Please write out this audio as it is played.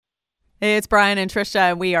It's Brian and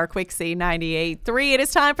Trisha, and we are Quick C 98.3. It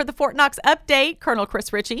is time for the Fort Knox update. Colonel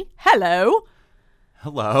Chris Ricci, hello.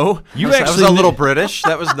 Hello. That was a little British.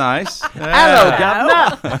 That was nice. Hello,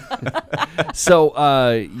 Governor.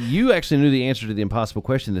 So you actually knew the answer to the impossible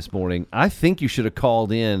question this morning. I think you should have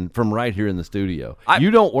called in from right here in the studio.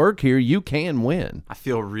 You don't work here. You can win. I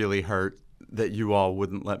feel really hurt that you all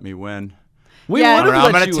wouldn't let me win.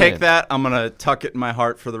 I'm going to take that. I'm going to tuck it in my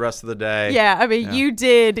heart for the rest of the day. Yeah, I mean, you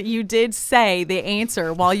did say the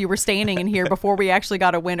answer while you were standing in here before we actually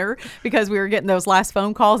got a winner, because we were getting those last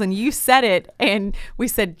phone calls, and you said it, and we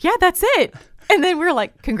said, yeah, that's it. And then we were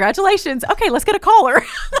like, congratulations. Okay, let's get a caller.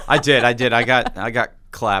 I did. I got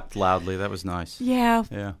clapped loudly. That was nice. Yeah.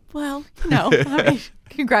 Yeah. Well, no. I mean,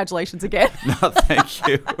 congratulations again. No, thank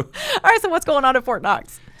you. All right, so what's going on at Fort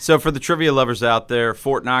Knox? So for the trivia lovers out there,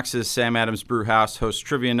 Fort Knox's Sam Adams Brewhouse hosts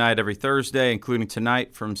trivia night every Thursday, including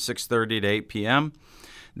tonight from 6:30 to 8 p.m.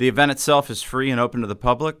 The event itself is free and open to the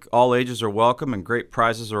public. All ages are welcome, and great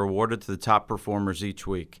prizes are awarded to the top performers each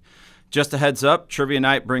week. Just a heads up, trivia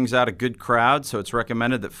night brings out a good crowd, so it's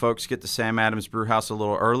recommended that folks get to Sam Adams Brewhouse a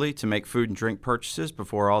little early to make food and drink purchases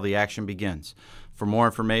before all the action begins. For more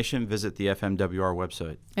information, visit the FMWR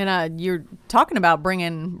website. And you're talking about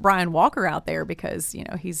bringing Brian Walker out there because, you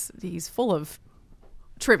know, he's full of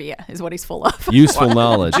trivia is what he's full of. Useful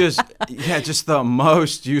knowledge. Just the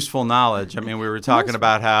most useful knowledge. I mean, we were talking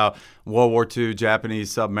about how World War II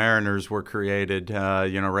Japanese submariners were created,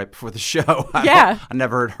 right before the show. Yeah. I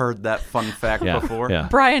never had heard that fun fact before. Yeah.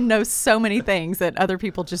 Brian knows so many things that other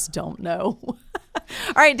people just don't know.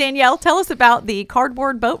 All right, Danielle, tell us about the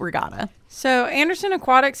cardboard boat regatta. So Anderson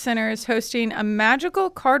Aquatic Center is hosting a magical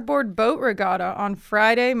cardboard boat regatta on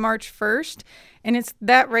Friday, March 1st, and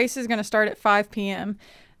that race is going to start at 5 p.m.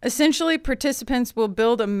 Essentially, participants will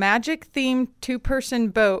build a magic-themed two-person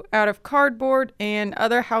boat out of cardboard and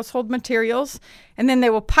other household materials, and then they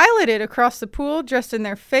will pilot it across the pool dressed in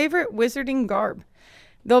their favorite wizarding garb.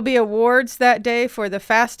 There'll be awards that day for the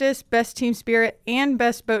fastest, best team spirit, and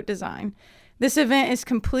best boat design. This event is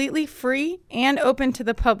completely free and open to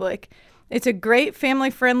the public. It's a great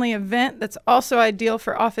family-friendly event that's also ideal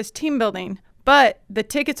for office team building, but the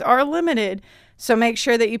tickets are limited, so make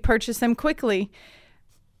sure that you purchase them quickly,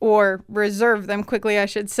 or reserve them quickly, I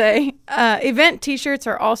should say. Event t-shirts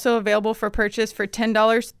are also available for purchase for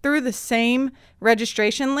 $10 through the same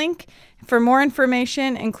registration link. For more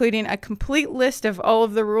information, including a complete list of all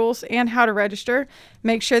of the rules and how to register,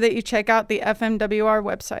 make sure that you check out the FMWR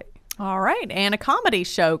website. All right, and a comedy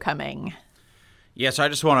show coming. Yes, I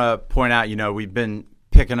just want to point out, we've been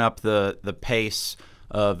picking up the pace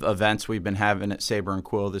of events we've been having at Saber and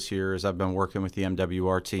Quill this year as I've been working with the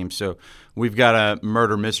MWR team. So we've got a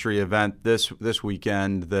murder mystery event this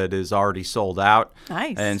weekend that is already sold out.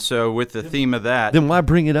 Nice. And so with the theme of that. Then why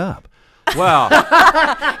bring it up? Well,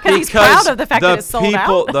 because he's proud of the fact that it's sold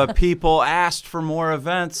out. The people asked for more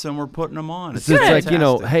events, and we're putting them on. It's like,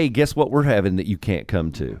 hey, guess what we're having that you can't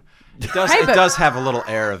come to? It does have a little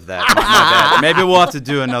air of that. My bad. Maybe we'll have to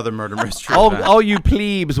do another murder mystery event. All you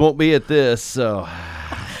plebes won't be at this, so...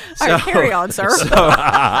 All right, carry on, sir.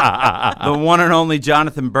 The one and only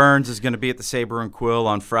Jonathan Burns is going to be at the Saber and Quill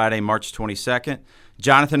on Friday, March 22nd.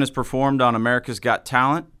 Jonathan has performed on America's Got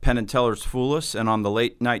Talent, Penn and Teller's Fool Us, and on The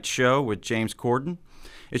Late Night Show with James Corden.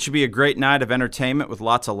 It should be a great night of entertainment with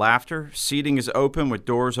lots of laughter. Seating is open with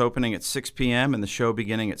doors opening at 6 p.m. and the show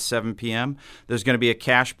beginning at 7 p.m. There's going to be a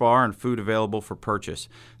cash bar and food available for purchase.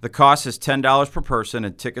 The cost is $10 per person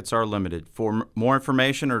and tickets are limited. For more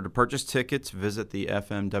information or to purchase tickets, visit the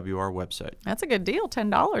FMWR website. That's a good deal,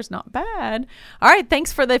 $10, not bad. All right,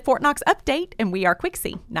 thanks for the Fort Knox update, and we are Quick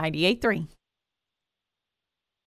C 98.3.